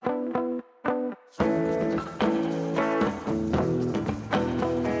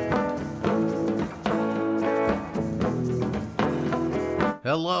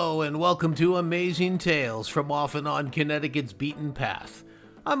Hello and welcome to Amazing Tales from Off and On Connecticut's Beaten Path.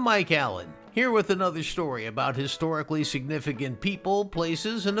 I'm Mike Allen, here with another story about historically significant people,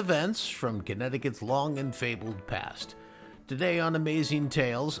 places, and events from Connecticut's long and fabled past. Today on Amazing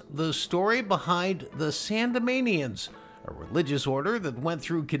Tales, the story behind the Sandemanians, a religious order that went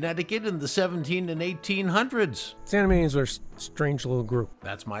through Connecticut in the 17 and 1800s. Sandemanians are a strange little group.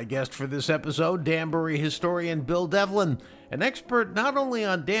 That's my guest for this episode, Danbury historian Bill Devlin, an expert not only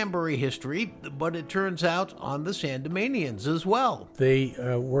on Danbury history, but it turns out on the Sandemanians as well. They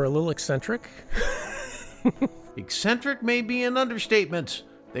were a little eccentric. Eccentric may be an understatement.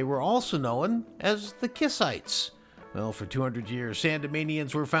 They were also known as the Kissites. Well, for 200 years,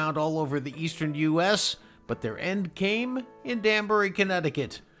 Sandemanians were found all over the eastern U.S., but their end came in Danbury,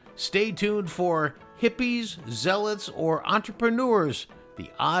 Connecticut. Stay tuned for Hippies, Zealots, or Entrepreneurs, the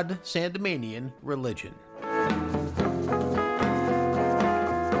odd Sandemanian religion.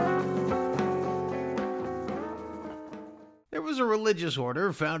 There was a religious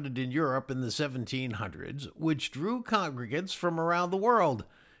order founded in Europe in the 1700s, which drew congregants from around the world.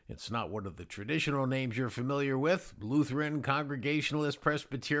 It's not one of the traditional names you're familiar with: Lutheran, Congregationalist,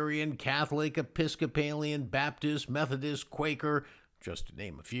 Presbyterian, Catholic, Episcopalian, Baptist, Methodist, Quaker, just to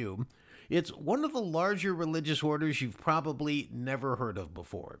name a few. It's one of the larger religious orders you've probably never heard of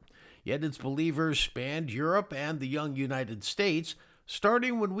before. Yet its believers spanned Europe and the young United States,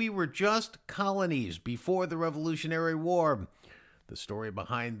 starting when we were just colonies before the Revolutionary War. The story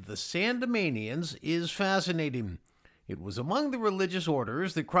behind the Sandemanians is fascinating. It was among the religious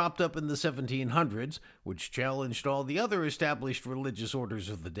orders that cropped up in the 1700s, which challenged all the other established religious orders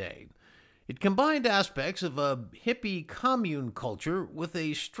of the day. It combined aspects of a hippie commune culture with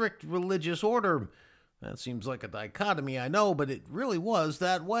a strict religious order. That seems like a dichotomy, I know, but it really was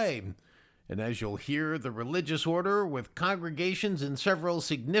that way. And as you'll hear, the religious order, with congregations in several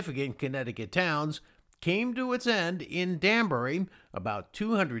significant Connecticut towns, came to its end in Danbury about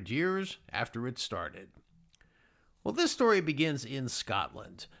 200 years after it started. Well, this story begins in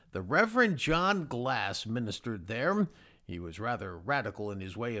Scotland. The Reverend John Glass ministered there. He was rather radical in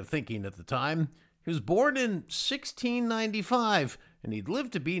his way of thinking at the time. He was born in 1695, and he'd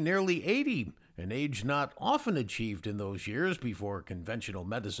lived to be nearly 80, an age not often achieved in those years before conventional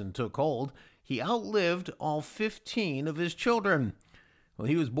medicine took hold. He outlived all 15 of his children. Well,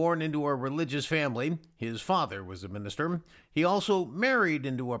 he was born into a religious family. His father was a minister. He also married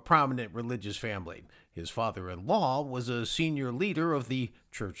into a prominent religious family. His father-in-law was a senior leader of the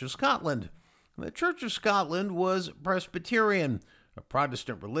Church of Scotland. The Church of Scotland was Presbyterian, a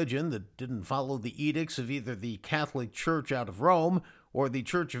Protestant religion that didn't follow the edicts of either the Catholic Church out of Rome or the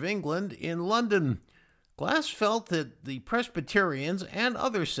Church of England in London. Glass felt that the Presbyterians and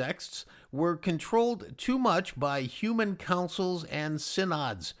other sects were controlled too much by human councils and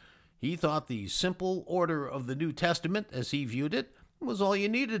synods. He thought the simple order of the New Testament, as he viewed it, was all you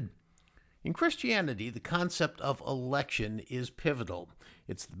needed. In Christianity, the concept of election is pivotal.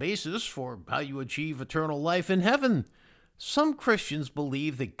 It's the basis for how you achieve eternal life in heaven. Some Christians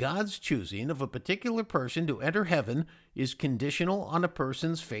believe that God's choosing of a particular person to enter heaven is conditional on a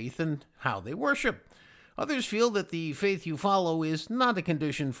person's faith and how they worship. Others feel that the faith you follow is not a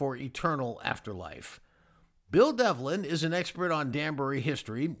condition for eternal afterlife. Bill Devlin is an expert on Danbury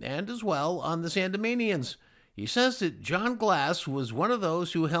history and as well on the Sandemanians. He says that John Glass was one of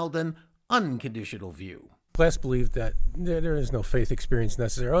those who held an unconditional view. Glass believed that there is no faith experience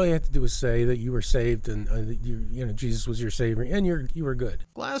necessary. All you had to do was say that you were saved and Jesus was your Savior, and you were good.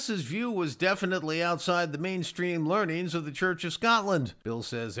 Glass's view was definitely outside the mainstream learnings of the Church of Scotland. Bill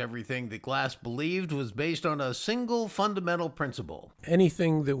says everything that Glass believed was based on a single fundamental principle.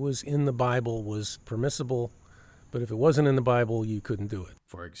 Anything that was in the Bible was permissible, but if it wasn't in the Bible, you couldn't do it.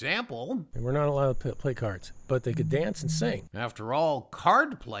 For example, and we're not allowed to play cards, but they could dance and sing. After all,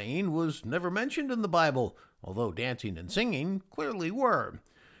 card playing was never mentioned in the Bible, although dancing and singing clearly were.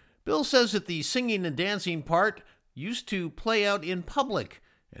 Bill says that the singing and dancing part used to play out in public,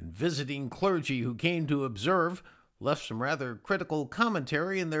 and visiting clergy who came to observe left some rather critical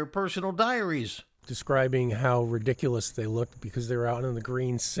commentary in their personal diaries, describing how ridiculous they looked because they were out on the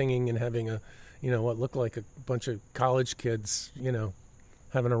green singing and having what looked like a bunch of college kids,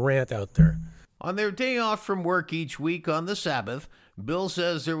 having a rant out there. On their day off from work each week on the Sabbath, Bill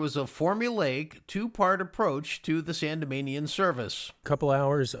says there was a formulaic two-part approach to the Sandemanian service. A couple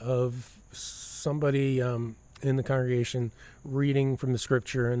hours of somebody in the congregation reading from the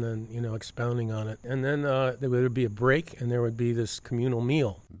scripture and then, expounding on it. And then there would be a break and there would be this communal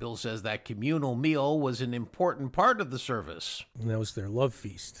meal. Bill says that communal meal was an important part of the service. And that was their love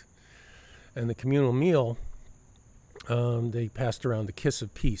feast. And the communal meal They passed around the kiss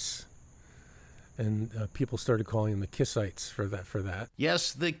of peace, and people started calling them the Kissites for that.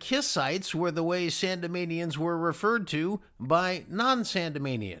 Yes, the Kissites were the way Sandemanians were referred to by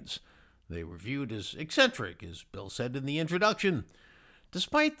non-Sandemanians. They were viewed as eccentric, as Bill said in the introduction.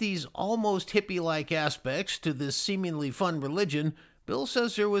 Despite these almost hippie-like aspects to this seemingly fun religion, Bill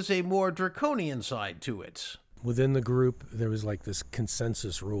says there was a more draconian side to it. Within the group, there was like this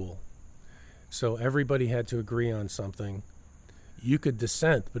consensus rule. So everybody had to agree on something. You could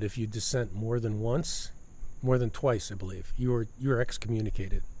dissent, but if you dissent more than twice, I believe, you're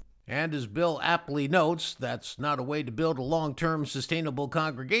excommunicated. And as Bill aptly notes, that's not a way to build a long-term sustainable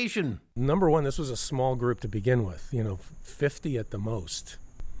congregation. Number one, this was a small group to begin with, 50 at the most.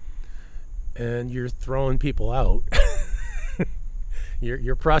 And you're throwing people out.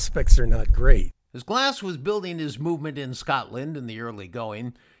 Your prospects are not great. As Glass was building his movement in Scotland in the early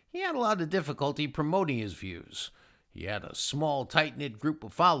going, he had a lot of difficulty promoting his views. He had a small, tight-knit group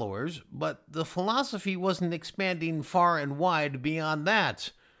of followers, but the philosophy wasn't expanding far and wide beyond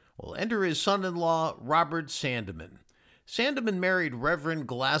that. Well, enter his son-in-law, Robert Sandeman. Sandeman married Reverend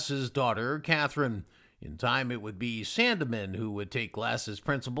Glass's daughter, Catherine. In time, it would be Sandeman who would take Glass's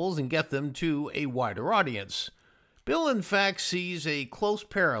principles and get them to a wider audience. Bill, in fact, sees a close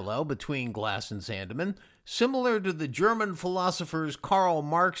parallel between Glass and Sandeman, similar to the German philosophers Karl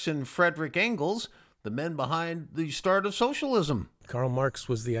Marx and Friedrich Engels, the men behind the start of socialism. Karl Marx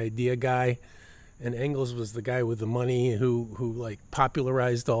was the idea guy, and Engels was the guy with the money who like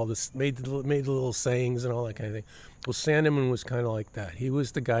popularized all this, made the little sayings and all that kind of thing. Well, Sandeman was kind of like that. He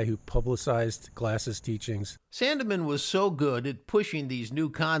was the guy who publicized Glass's teachings. Sandeman was so good at pushing these new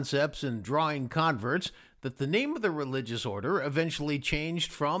concepts and drawing converts that the name of the religious order eventually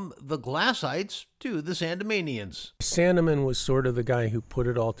changed from the Glassites to the Sandemanians. Sandeman was sort of the guy who put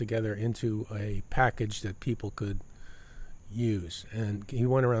it all together into a package that people could use, and he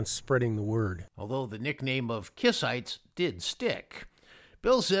went around spreading the word. Although the nickname of Kissites did stick.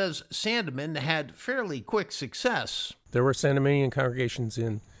 Bill says Sandeman had fairly quick success. There were Sandemanian congregations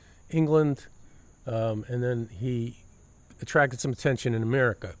in England, and then he attracted some attention in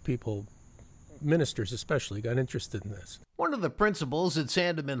America. Ministers especially, got interested in this. One of the principles that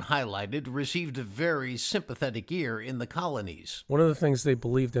Sandeman highlighted received a very sympathetic ear in the colonies. One of the things they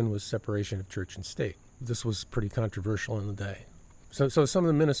believed in was separation of church and state. This was pretty controversial in the day. So some of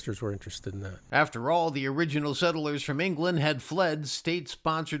the ministers were interested in that. After all, the original settlers from England had fled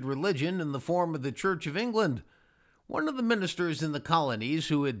state-sponsored religion in the form of the Church of England. One of the ministers in the colonies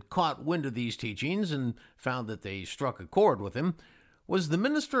who had caught wind of these teachings and found that they struck a chord with him was the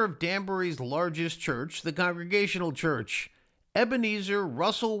minister of Danbury's largest church, the Congregational Church. Ebenezer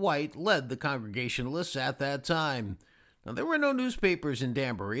Russell White led the Congregationalists at that time. Now, there were no newspapers in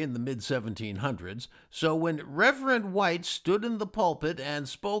Danbury in the mid-1700s, so when Reverend White stood in the pulpit and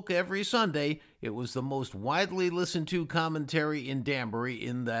spoke every Sunday, it was the most widely listened to commentary in Danbury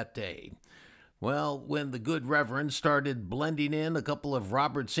in that day. Well, when the good Reverend started blending in a couple of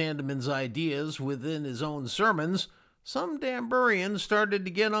Robert Sandeman's ideas within his own sermons, some Danburians started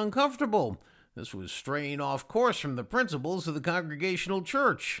to get uncomfortable. This was straying off course from the principles of the Congregational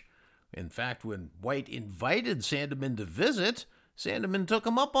Church. In fact, when White invited Sandeman to visit, Sandeman took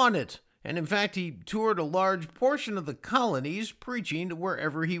him up on it. And in fact, he toured a large portion of the colonies, preaching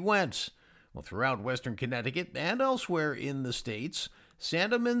wherever he went. Well, throughout western Connecticut and elsewhere in the states,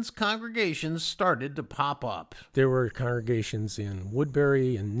 Sandeman's congregations started to pop up. There were congregations in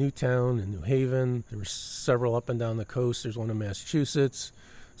Woodbury and Newtown and New Haven. There were several up and down the coast. There's one in Massachusetts.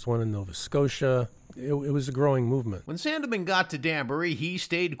 There's one in Nova Scotia. It was a growing movement. When Sandeman got to Danbury, he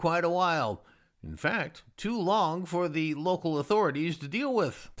stayed quite a while. In fact, too long for the local authorities to deal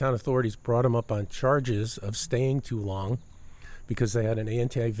with. Town authorities brought him up on charges of staying too long because they had an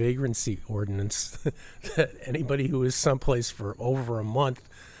anti-vagrancy ordinance that anybody who was someplace for over a month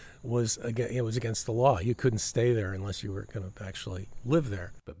was against the law. You couldn't stay there unless you were going to actually live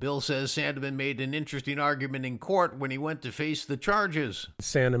there. But Bill says Sandeman made an interesting argument in court when he went to face the charges.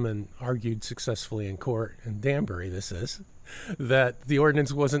 Sandeman argued successfully in court, in Danbury this is, that the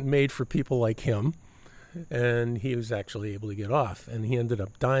ordinance wasn't made for people like him, and he was actually able to get off, and he ended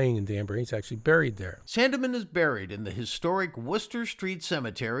up dying in Danbury. He's actually buried there. Sandeman is buried in the historic Worcester Street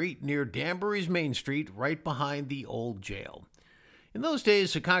Cemetery near Danbury's Main Street, right behind the old jail. In those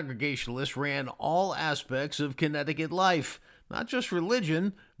days, the Congregationalists ran all aspects of Connecticut life, not just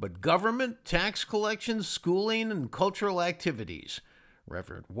religion, but government, tax collections, schooling, and cultural activities.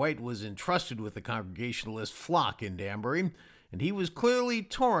 Reverend White was entrusted with the Congregationalist flock in Danbury, and he was clearly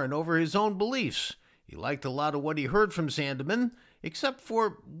torn over his own beliefs. He liked a lot of what he heard from Sandeman, except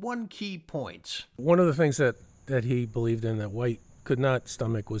for one key point. One of the things that that he believed in that White could not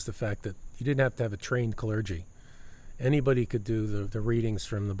stomach was the fact that you didn't have to have a trained clergy. Anybody could do the readings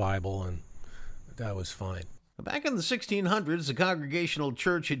from the Bible, and that was fine. Back in the 1600s, the Congregational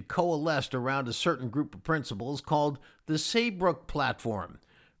Church had coalesced around a certain group of principles called the Saybrook Platform.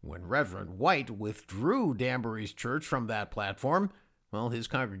 When Reverend White withdrew Danbury's church from that platform, well, his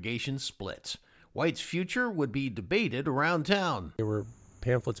congregation split. White's future would be debated around town. There were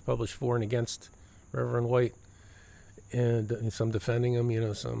pamphlets published for and against Reverend White, and some defending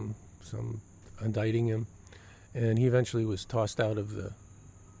him, some indicting him. And he eventually was tossed out of the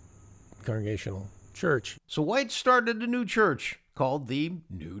Congregational Church. So White started a new church called the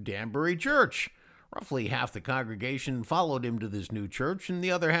New Danbury Church. Roughly half the congregation followed him to this new church, and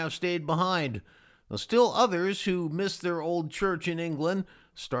the other half stayed behind. Now, still others who missed their old church in England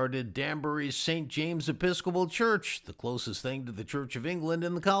started Danbury's St. James Episcopal Church, the closest thing to the Church of England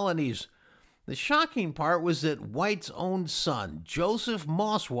in the colonies. The shocking part was that White's own son, Joseph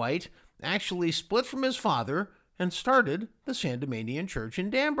Moss White, actually split from his father and started the Sandemanian Church in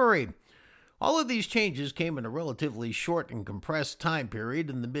Danbury. All of these changes came in a relatively short and compressed time period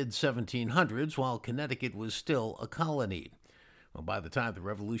in the mid-1700s, while Connecticut was still a colony. Well, by the time the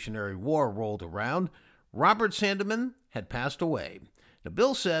Revolutionary War rolled around, Robert Sandeman had passed away. Now,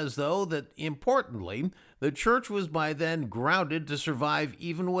 Bill says, though, that importantly, the church was by then grounded to survive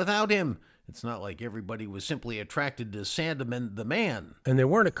even without him. It's not like everybody was simply attracted to Sandeman the man. And they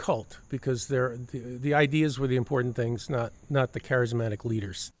weren't a cult, because the ideas were the important things, not the charismatic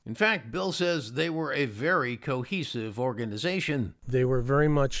leaders. In fact, Bill says they were a very cohesive organization. They were very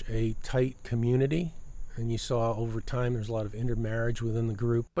much a tight community, and you saw over time there's a lot of intermarriage within the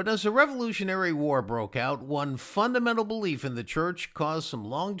group. But as the Revolutionary War broke out, one fundamental belief in the church caused some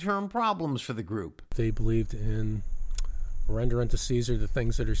long-term problems for the group. They believed in render unto Caesar the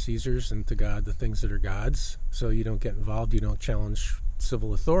things that are Caesar's, and to God the things that are God's. So you don't get involved, you don't challenge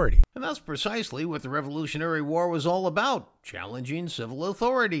civil authority. And that's precisely what the Revolutionary War was all about, challenging civil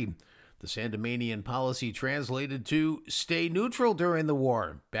authority. The Sandemanian policy translated to stay neutral during the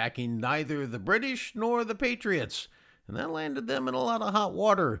war, backing neither the British nor the Patriots. And that landed them in a lot of hot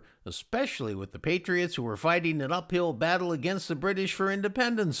water, especially with the Patriots, who were fighting an uphill battle against the British for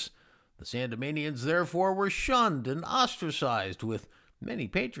independence. The Sandemanians, therefore, were shunned and ostracized, with many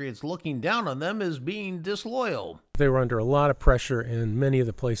patriots looking down on them as being disloyal. They were under a lot of pressure in many of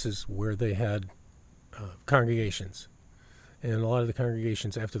the places where they had congregations. And a lot of the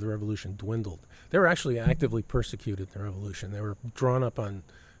congregations after the Revolution dwindled. They were actually actively persecuted in the Revolution. They were drawn up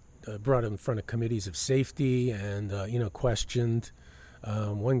brought in front of committees of safety and, questioned.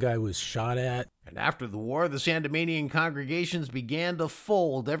 One guy was shot at. And after the war, the Sandemanian congregations began to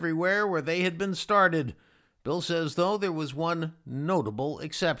fold everywhere where they had been started. Bill says, though, there was one notable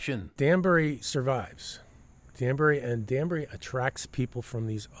exception. Danbury survives. Danbury attracts people from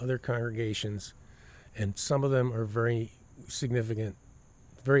these other congregations, and some of them are very significant,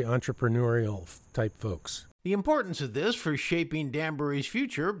 very entrepreneurial type folks. The importance of this for shaping Danbury's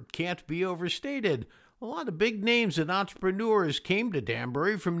future can't be overstated. A lot of big names and entrepreneurs came to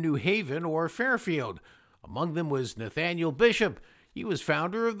Danbury from New Haven or Fairfield. Among them was Nathaniel Bishop. He was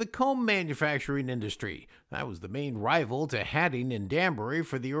founder of the comb manufacturing industry. That was the main rival to Hadding and Danbury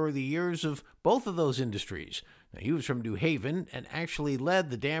for the early years of both of those industries. Now, he was from New Haven and actually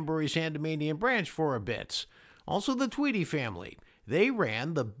led the Danbury Sandemanian branch for a bit. Also the Tweedy family. They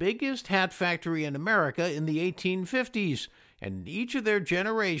ran the biggest hat factory in America in the 1850s. And in each of their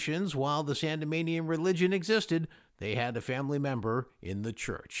generations, while the Sandemanian religion existed, they had a family member in the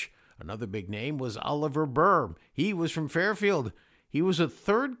church. Another big name was Oliver Burr. He was from Fairfield. He was a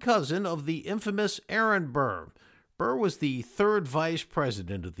third cousin of the infamous Aaron Burr. Burr was the third vice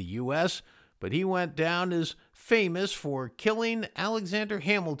president of the U.S., but he went down as famous for killing Alexander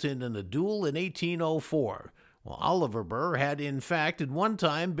Hamilton in a duel in 1804. Well, Oliver Burr had, in fact, at one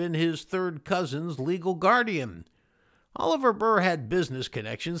time been his third cousin's legal guardian. Oliver Burr had business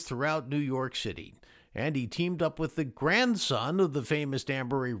connections throughout New York City, and he teamed up with the grandson of the famous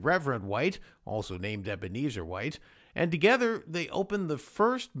Danbury Reverend White, also named Ebenezer White, and together they opened the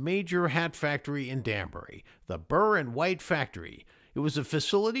first major hat factory in Danbury, the Burr and White Factory. It was a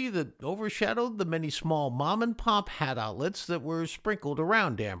facility that overshadowed the many small mom-and-pop hat outlets that were sprinkled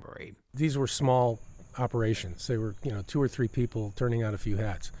around Danbury. These were small operations. They were, 2 or 3 people turning out a few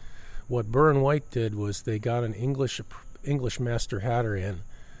hats. What Burr and White did was they got an English master hatter in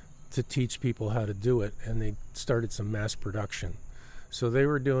to teach people how to do it, and they started some mass production. So they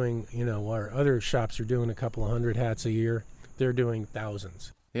were doing, while other shops are doing a couple of hundred hats a year, they're doing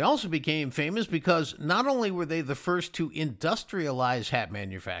thousands. They also became famous because not only were they the first to industrialize hat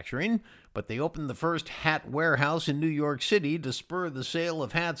manufacturing, but they opened the first hat warehouse in New York City to spur the sale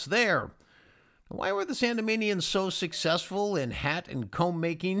of hats there. Why were the Sandemanians so successful in hat and comb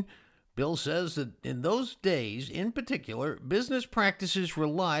making? Bill says that in those days, in particular, business practices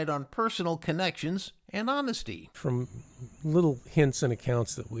relied on personal connections and honesty. From little hints and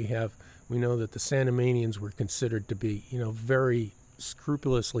accounts that we have, we know that the Sandemanians were considered to be, very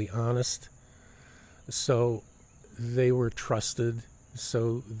scrupulously honest. So they were trusted.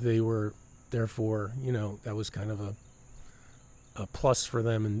 So they were, therefore, that was kind of a plus for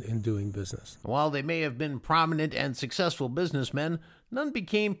them in doing business. While they may have been prominent and successful businessmen, none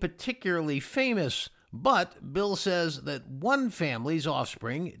became particularly famous. But Bill says that one family's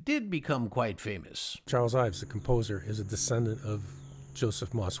offspring did become quite famous. Charles Ives, the composer, is a descendant of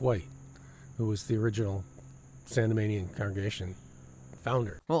Joseph Moss White, who was the original Sandemanian congregation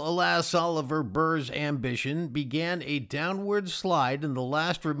founder. Well, alas, Oliver Burr's ambition began a downward slide in the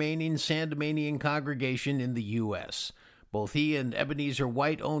last remaining Sandemanian congregation in the U.S. Both he and Ebenezer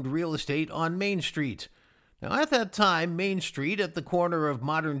White owned real estate on Main Street. Now, at that time, Main Street, at the corner of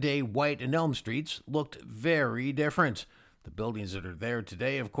modern-day White and Elm Streets, looked very different. The buildings that are there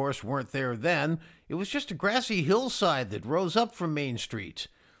today, of course, weren't there then. It was just a grassy hillside that rose up from Main Street.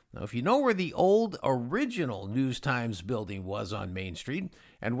 Now, if you know where the old original News-Times building was on Main Street,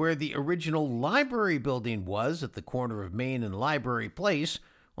 and where the original library building was at the corner of Main and Library Place,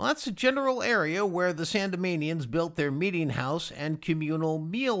 well, that's the general area where the Sandemanians built their meeting house and communal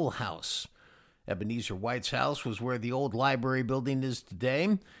meal house. Ebenezer White's house was where the old library building is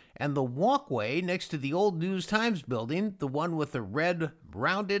today, and the walkway next to the old News-Times building, the one with the red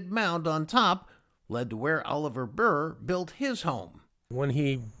rounded mound on top, led to where Oliver Burr built his home. When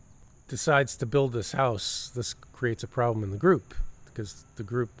he decides to build this house, this creates a problem in the group, because the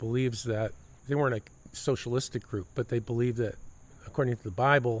group believes that they weren't a socialistic group, but they believe that, according to the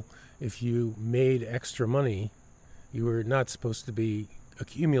Bible, if you made extra money, you were not supposed to be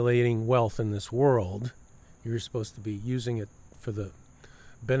accumulating wealth in this world. You're supposed to be using it for the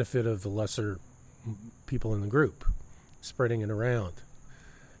benefit of the lesser people in the group, spreading it around.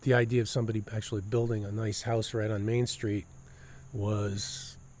 The idea of somebody actually building a nice house right on Main Street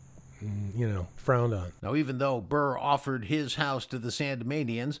was, frowned on. Now, even though Burr offered his house to the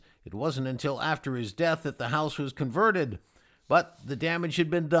Sandemanians, it wasn't until after his death that the house was converted. But the damage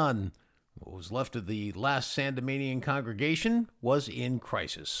had been done. What was left of the last Sandemanian congregation was in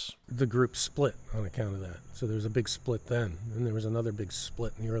crisis. The group split on account of that. So there was a big split then. And there was another big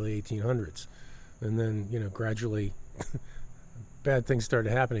split in the early 1800s. And then, gradually bad things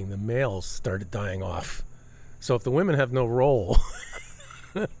started happening. The males started dying off. So if the women have no role,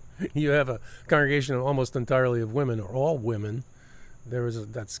 you have a congregation almost entirely of women, or all women.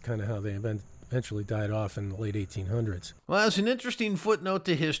 That's kind of how they eventually died off in the late 1800s. Well, as an interesting footnote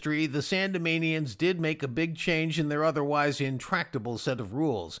to history, the Sandemanians did make a big change in their otherwise intractable set of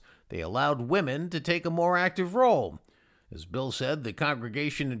rules. They allowed women to take a more active role. As Bill said, the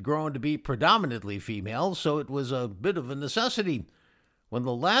congregation had grown to be predominantly female, so it was a bit of a necessity. When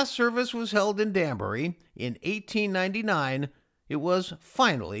the last service was held in Danbury in 1899, it was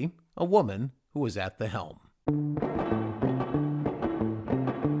finally a woman who was at the helm.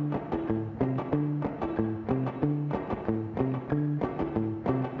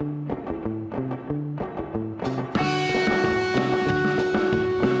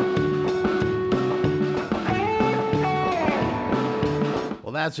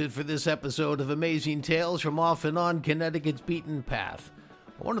 Well, that's it for this episode of Amazing Tales from Off and On Connecticut's Beaten Path.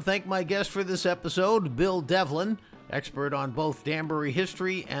 I want to thank my guest for this episode, Bill Devlin, expert on both Danbury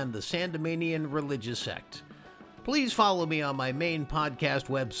history and the Sandemanian religious sect. Please follow me on my main podcast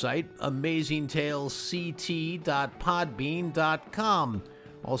website, amazingtalesct.podbean.com.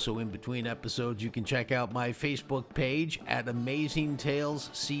 Also, in between episodes, you can check out my Facebook page at Amazing Tales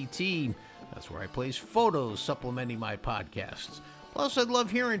CT. That's where I place photos supplementing my podcasts. Plus, I'd love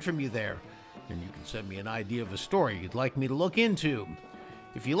hearing from you there, and you can send me an idea of a story you'd like me to look into.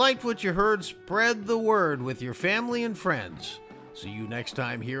 If you liked what you heard, spread the word with your family and friends. See you next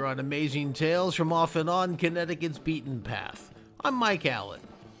time here on Amazing Tales from Off and On Connecticut's Beaten Path. I'm Mike Allen.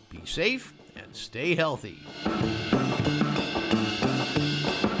 Be safe and stay healthy.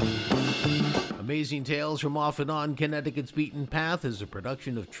 Amazing Tales from Off and On Connecticut's Beaten Path is a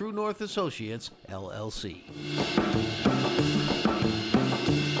production of True North Associates, LLC.